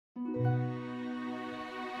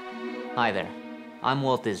Hi there, I'm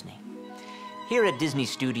Walt Disney. Here at Disney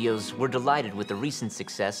Studios, we're delighted with the recent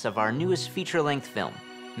success of our newest feature-length film,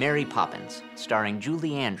 Mary Poppins, starring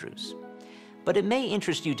Julie Andrews. But it may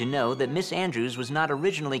interest you to know that Miss Andrews was not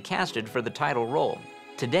originally casted for the title role.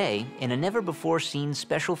 Today, in a never-before-seen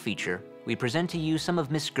special feature, we present to you some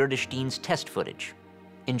of Miss Gerdestein's test footage.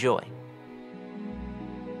 Enjoy.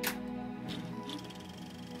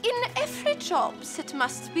 In every job that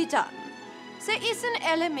must be done, there is an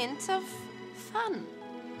element of fun.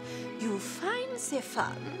 You find the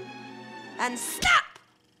fun and snap!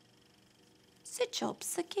 The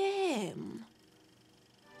job's a game.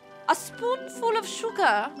 A spoonful of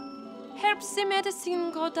sugar helps the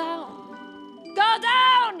medicine go down. Go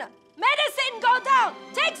down! Medicine, go down!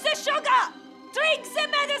 Take the sugar! Drink the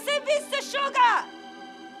medicine with the sugar!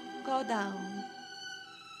 Go down.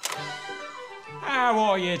 How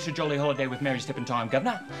are you? It's a jolly holiday with Mary Stippin' Time,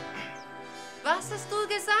 Governor. Was hast du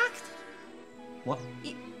gesagt? What?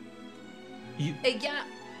 You... Ja.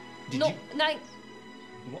 Did No, you... nein.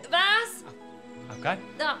 What? Was? Okay.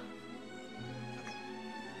 Da.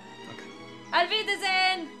 Okay. Auf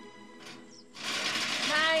Wiedersehen!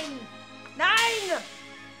 Nein! Nein!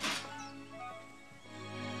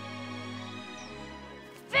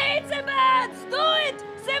 Feed the birds! Do it!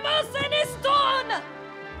 They müssen es tun! Okay.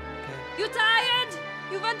 You tired?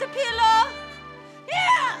 You want a pillow?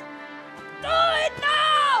 Here! Do it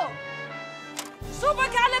now!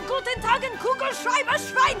 Supergalle-Guten-Tagen-Kugelschreiber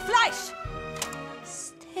Schweinfleisch!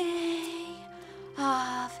 Stay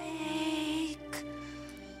awake.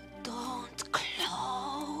 Don't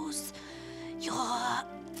close your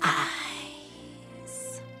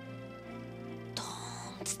eyes.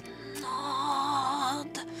 Don't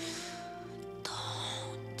nod.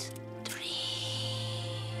 Don't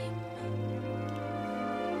dream.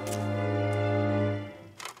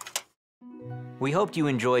 We hoped you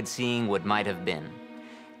enjoyed seeing what might have been.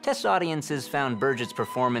 Test audiences found Burgett's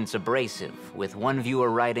performance abrasive, with one viewer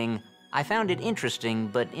writing, "I found it interesting,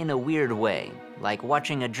 but in a weird way, like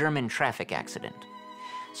watching a German traffic accident."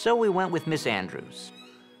 So we went with Miss Andrews.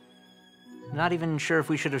 Not even sure if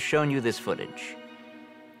we should have shown you this footage.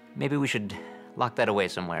 Maybe we should lock that away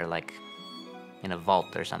somewhere, like in a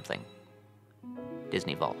vault or something.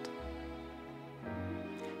 Disney Vault.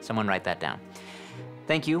 Someone write that down.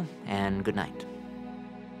 Thank you, and good night.